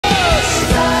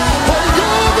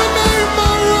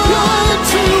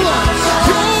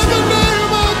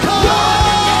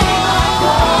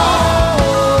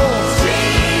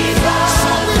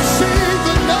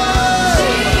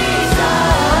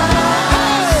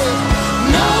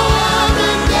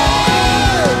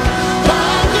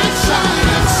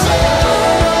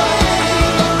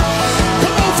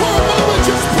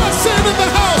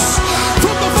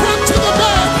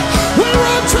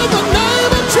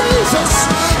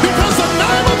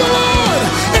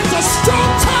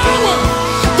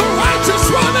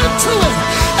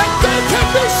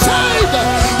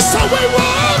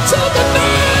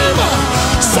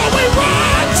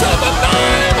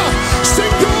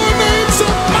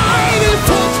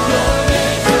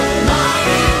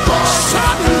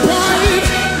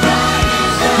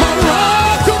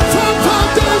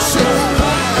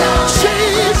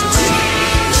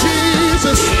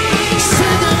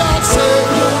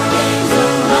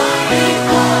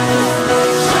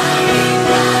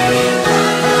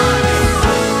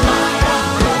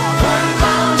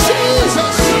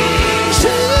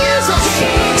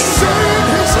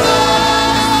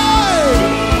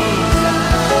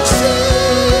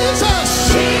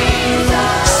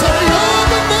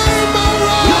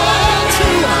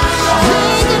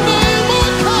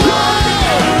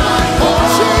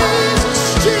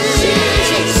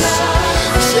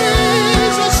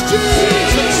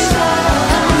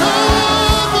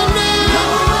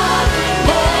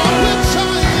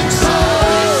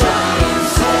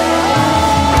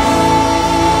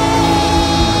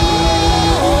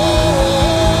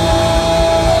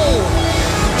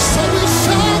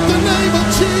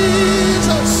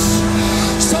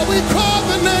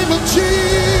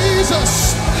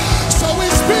Jesus. So we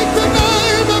speak the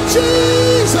name of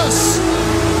Jesus.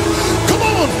 Come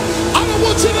on. I don't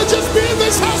want you to just be in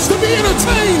this house to be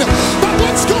entertained by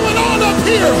what's going on up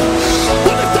here.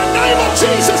 But if the name of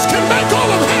Jesus can make all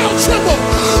of hell tremble,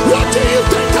 what do you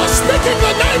think us speaking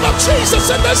the name of Jesus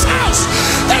in this house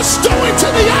is doing to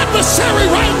the adversary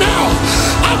right now?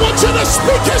 I want you to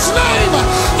speak his name.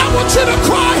 I want you to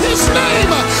cry his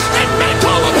name and make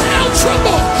all of hell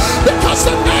tremble, because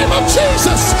the name of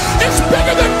Jesus is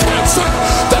bigger than cancer.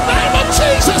 The name of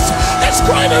Jesus is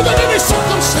greater than any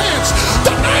circumstance.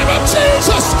 The name of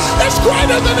Jesus is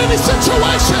greater than any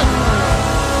situation.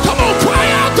 Come on, cry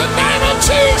out the name of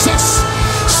Jesus.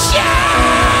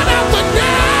 Shout out the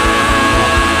name.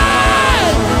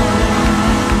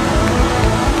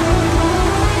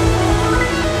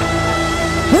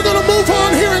 We're going to move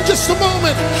on here in just a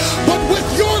moment, but with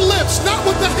your lips, not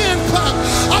with the hand clap.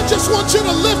 I just want you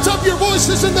to lift up your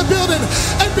voices in the building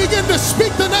and begin to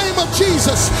speak the name of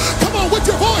Jesus. Come on, with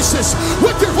your voices,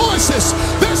 with your voices.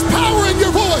 There's power in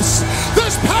your voice.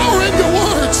 There's power in your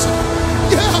words.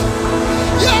 Yeah,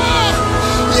 yeah,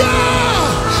 yeah,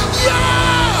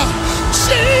 yeah.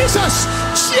 Jesus,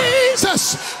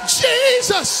 Jesus,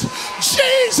 Jesus,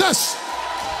 Jesus.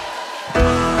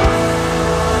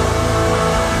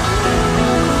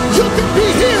 You can be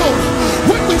healed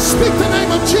when we speak the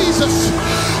name of Jesus.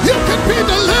 You can be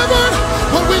delivered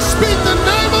when we speak the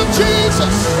name of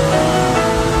Jesus.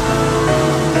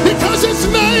 Because his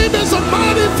name is a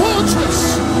mighty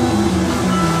fortress.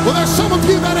 Well, there's some of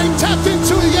you that ain't tapped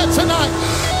into it yet tonight.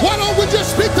 Why don't we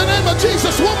just speak the name of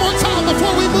Jesus one more time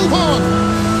before we move on?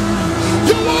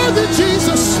 You're worthy,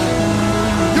 Jesus.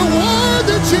 You're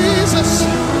worthy, Jesus.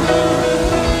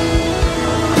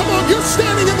 Come on, you're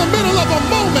standing in the middle of a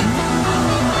moment.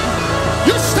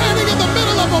 You're standing in the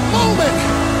middle of a moment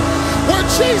where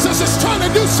Jesus is trying to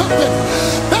do something.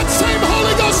 That same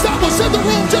Holy Ghost that was in the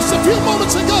room just a few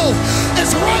moments ago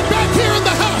is right back here in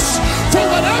the house. For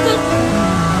whatever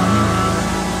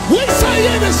we say,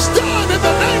 it is done in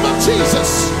the name of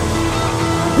Jesus.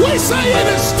 We say it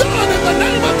is done in the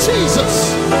name of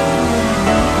Jesus.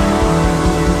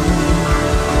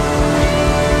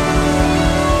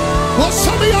 Well,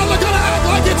 some of y'all are going to act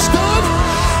like it's done.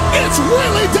 It's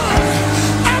really done.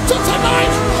 After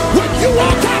tonight, when you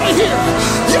walk out of here,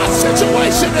 your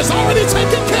situation is already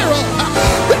taken care of,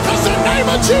 because the name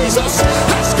of Jesus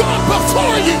has gone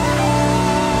before you.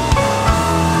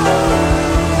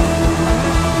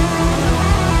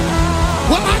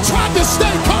 Well, I tried to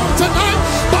stay calm tonight,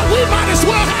 but we might as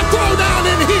well have throwdown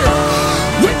in here.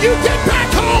 When you get back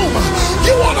home,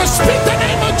 you want to speak the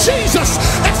name of Jesus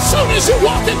as soon as you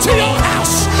walk into your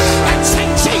house and say,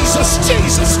 Jesus,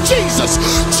 Jesus, Jesus,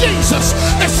 Jesus.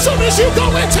 As soon as you go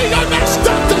into your next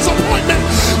doctor's appointment,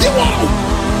 you want to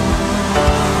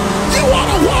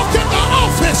walk in the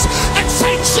office and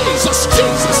say, Jesus,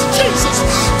 Jesus, Jesus,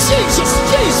 Jesus,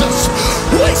 Jesus.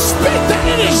 We speak that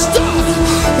it is done.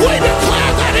 We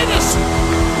declare that it is.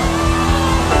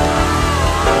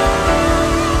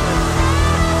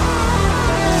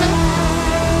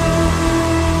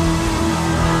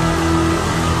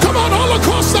 Come on, all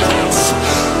across the house,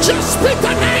 just speak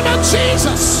the name of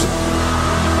Jesus.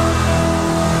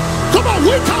 Come on,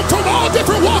 we come from all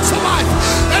different walks of life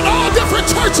and all different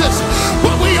churches,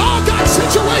 but we all got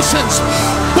situations.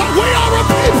 But we are a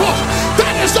people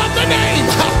that is of the name,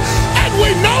 and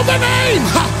we know the name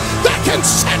that can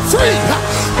set free.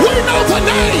 We know the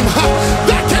name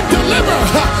that can deliver.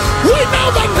 We know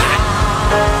the name.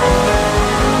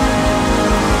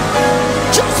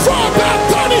 Just for about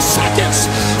 30 seconds,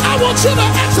 I want you to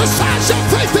exercise your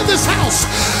faith in this house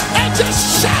and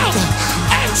just shout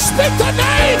and speak the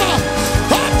name of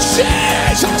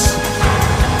Jesus.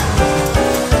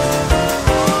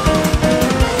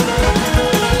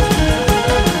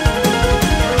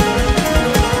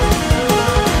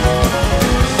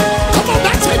 Come on,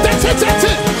 that's it, that's it, that's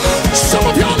it. Some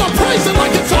of y'all are praising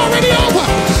like it's already over.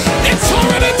 It's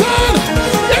already done.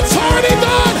 It's already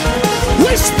done.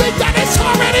 We speak that it's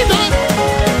already done.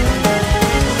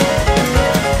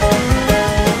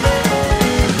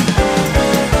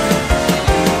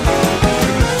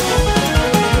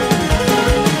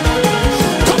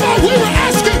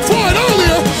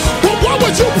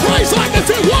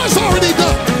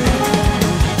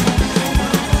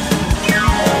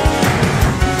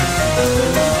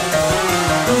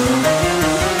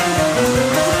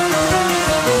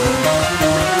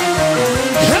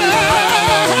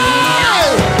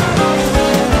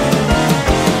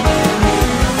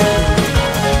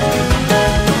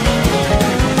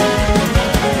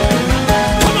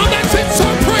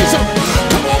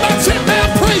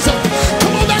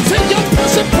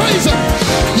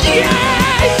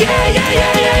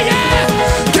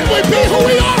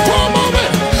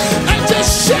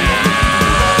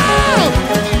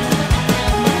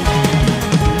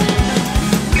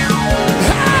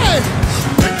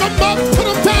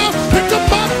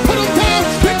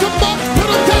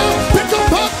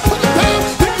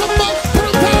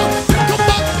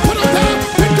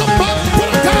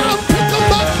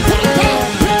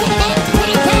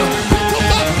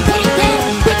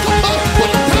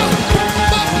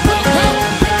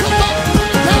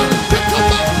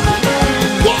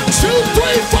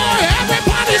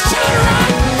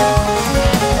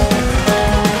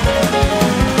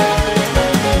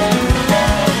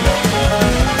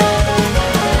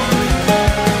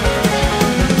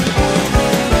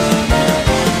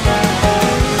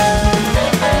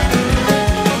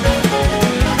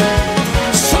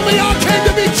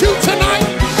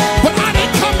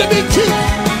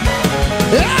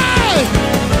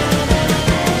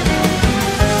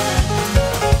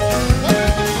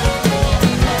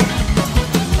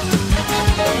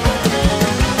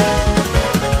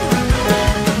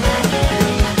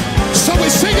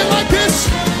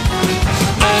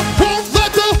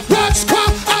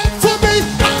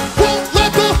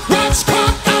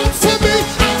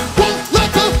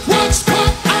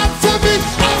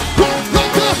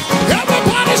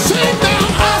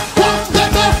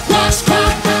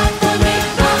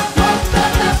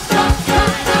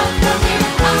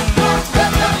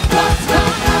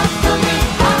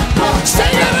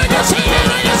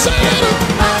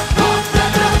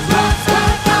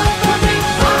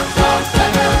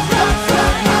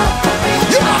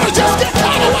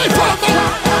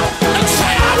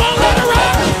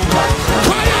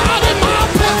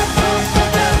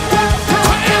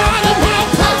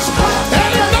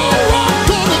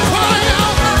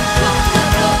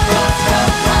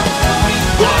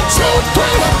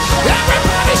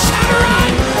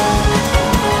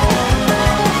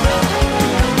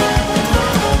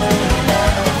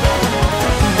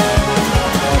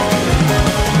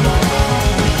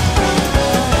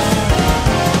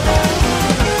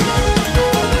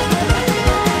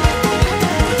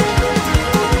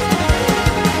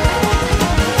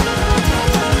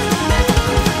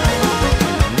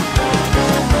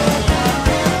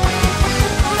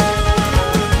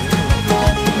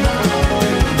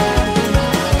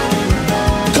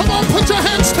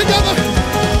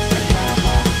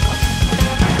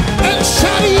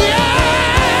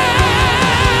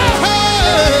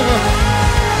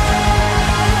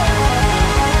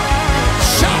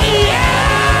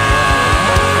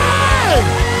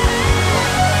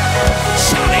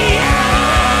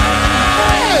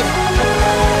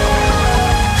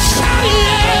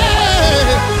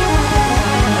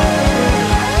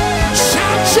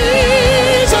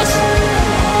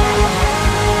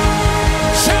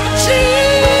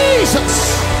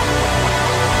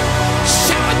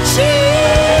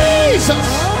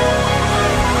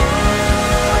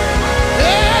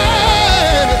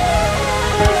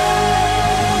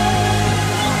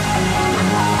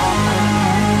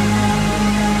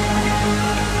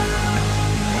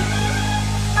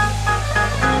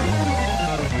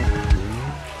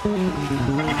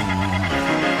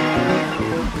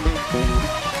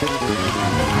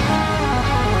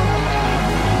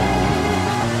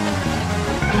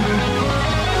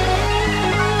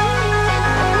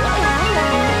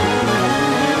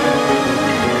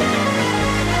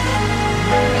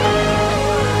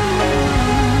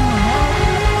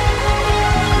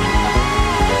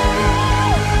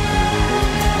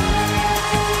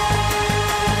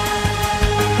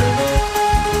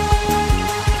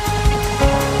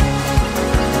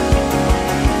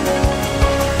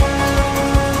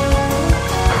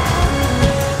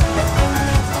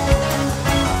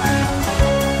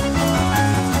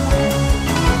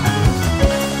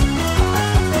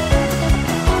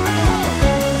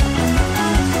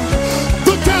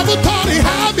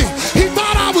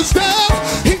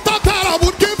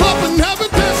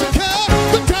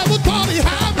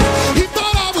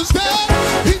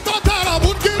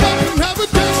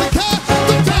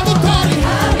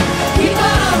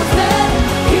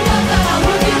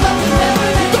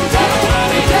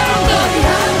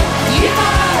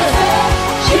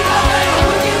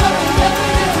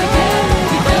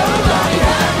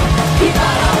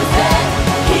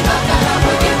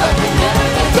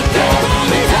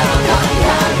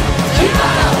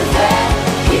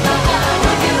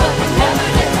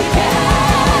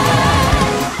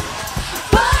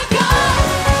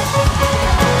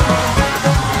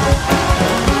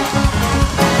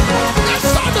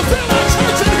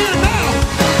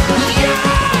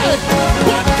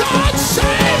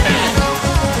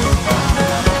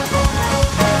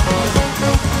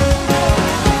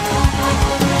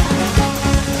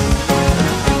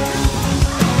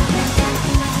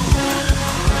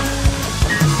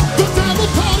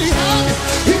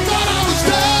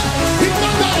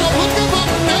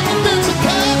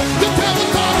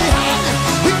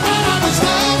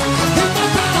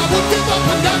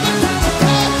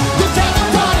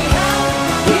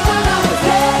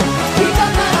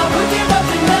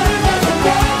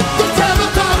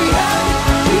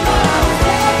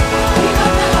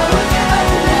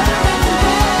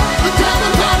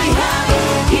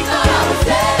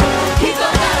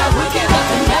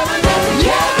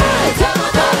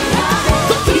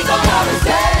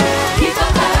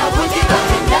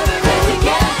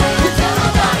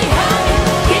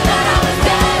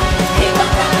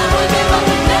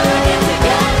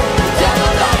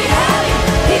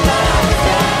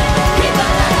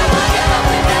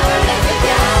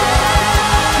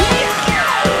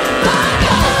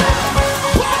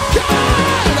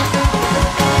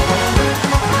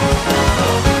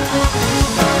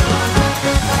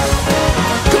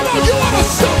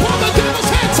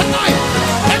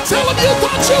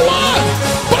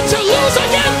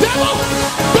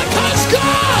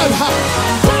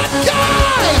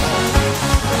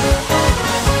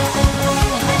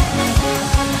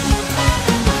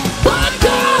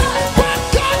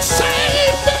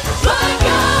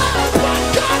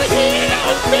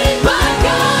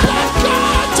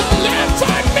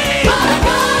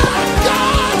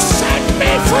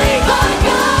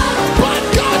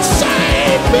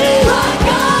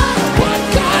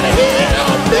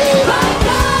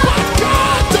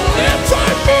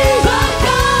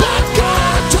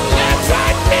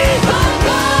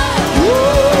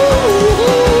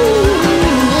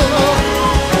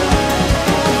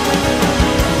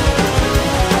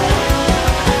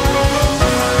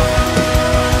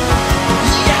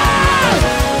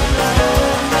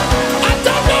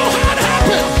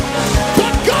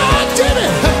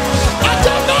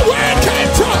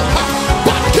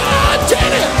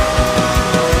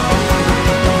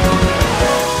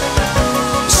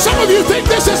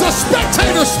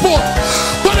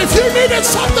 needed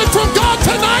something from God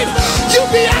tonight, you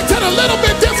be acting a little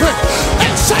bit different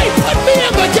and say, put me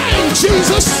in the game,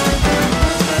 Jesus.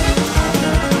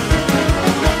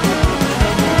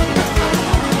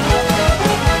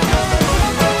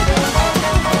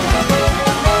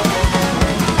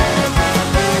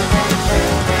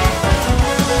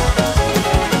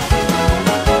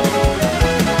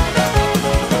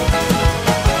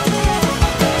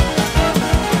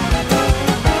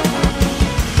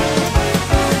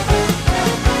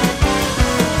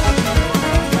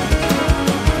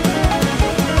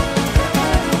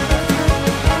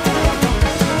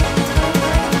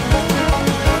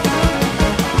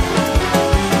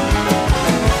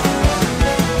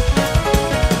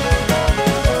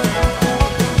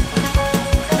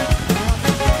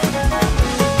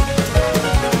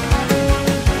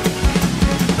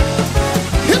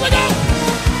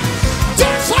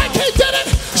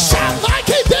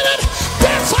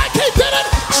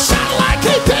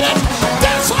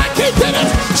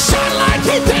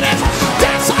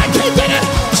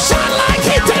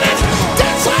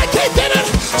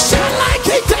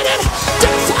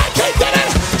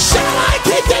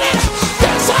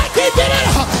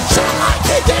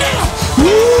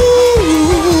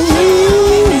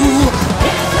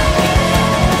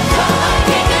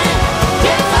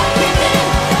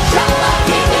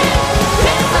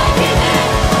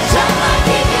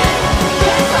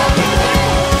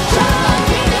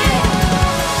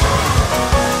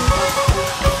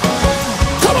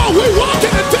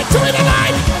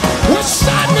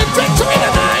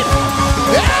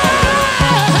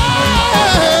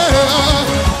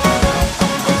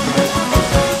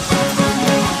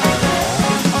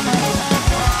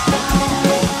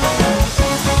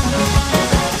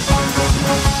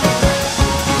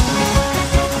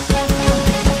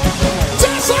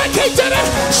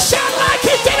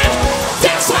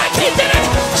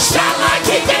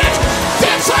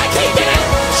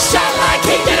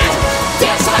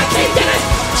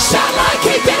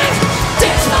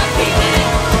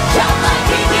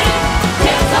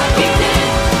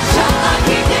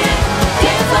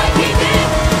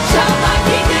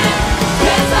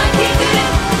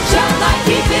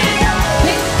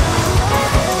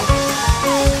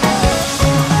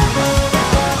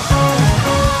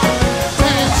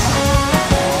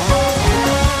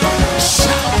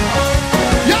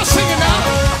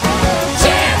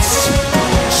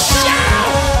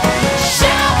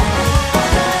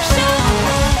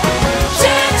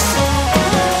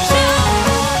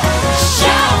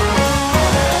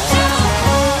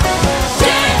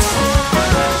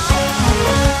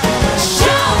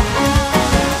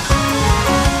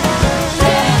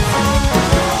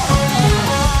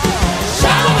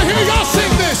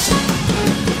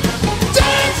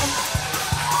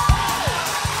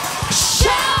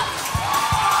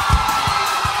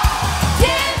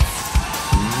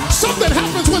 Something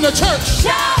happens when the church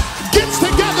gets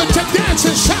together to dance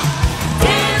and shout.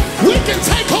 We can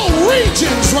take whole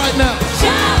regions right now.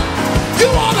 You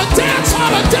ought to dance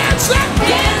now.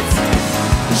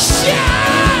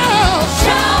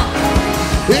 Shout.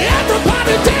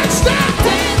 Everybody dance now.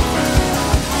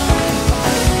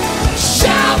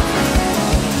 Shout.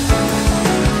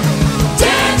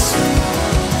 Dance.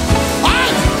 All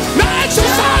right, now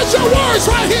exercise your words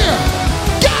right here.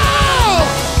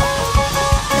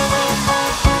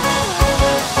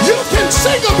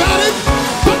 Sing about it,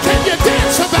 but can you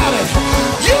dance about it?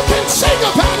 You can sing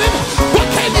about it, but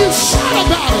can you shout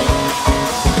about it?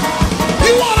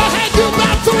 You ought to have your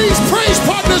about 3 praise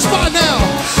partners by now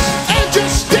and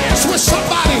just dance with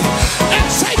somebody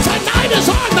and say, tonight is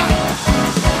our night.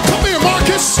 Come here,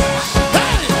 Marcus.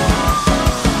 Hey.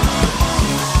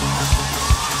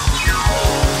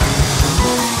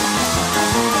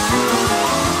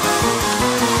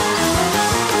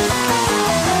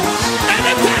 And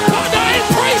if that partner ain't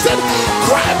praising,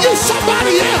 grab you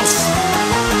somebody else.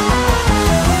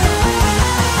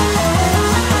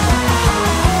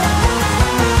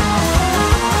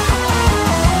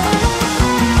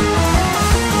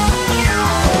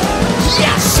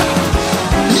 Yes, sir.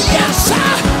 Yes, sir.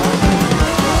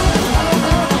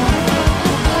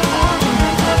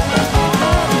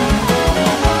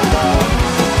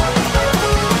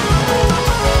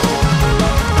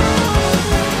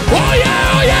 Oh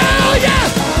yeah, oh yeah, oh yeah.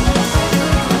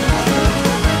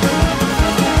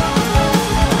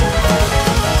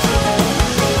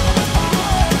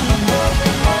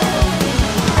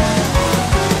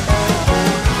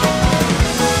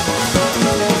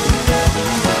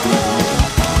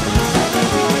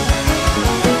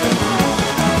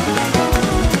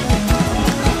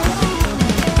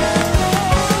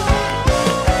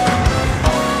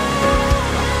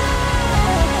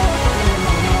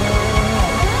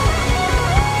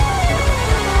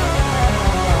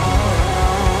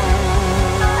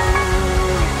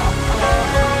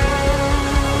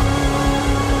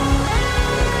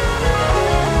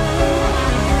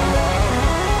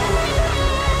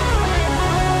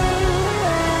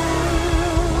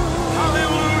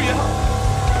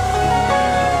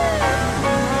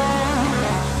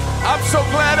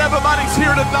 everybody's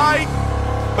here tonight,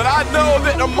 but I know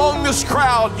that among this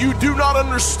crowd, you do not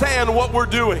understand what we're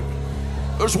doing.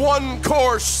 There's one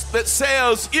chorus that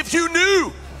says, if you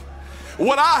knew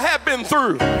what I have been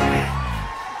through,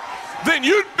 then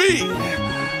you'd be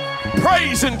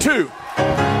praising too.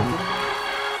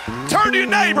 Turn to your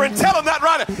neighbor and tell him that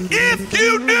right now. If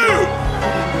you knew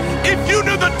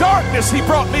the darkness he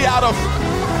brought me out of,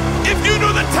 if you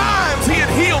knew the times he had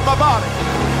healed my body,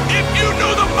 if you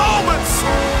knew the moments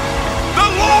the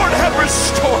Lord had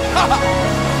restored.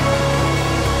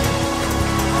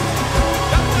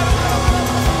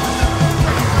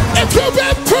 If you've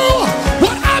been through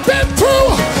what I've been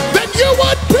through, then you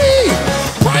would be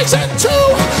praising too.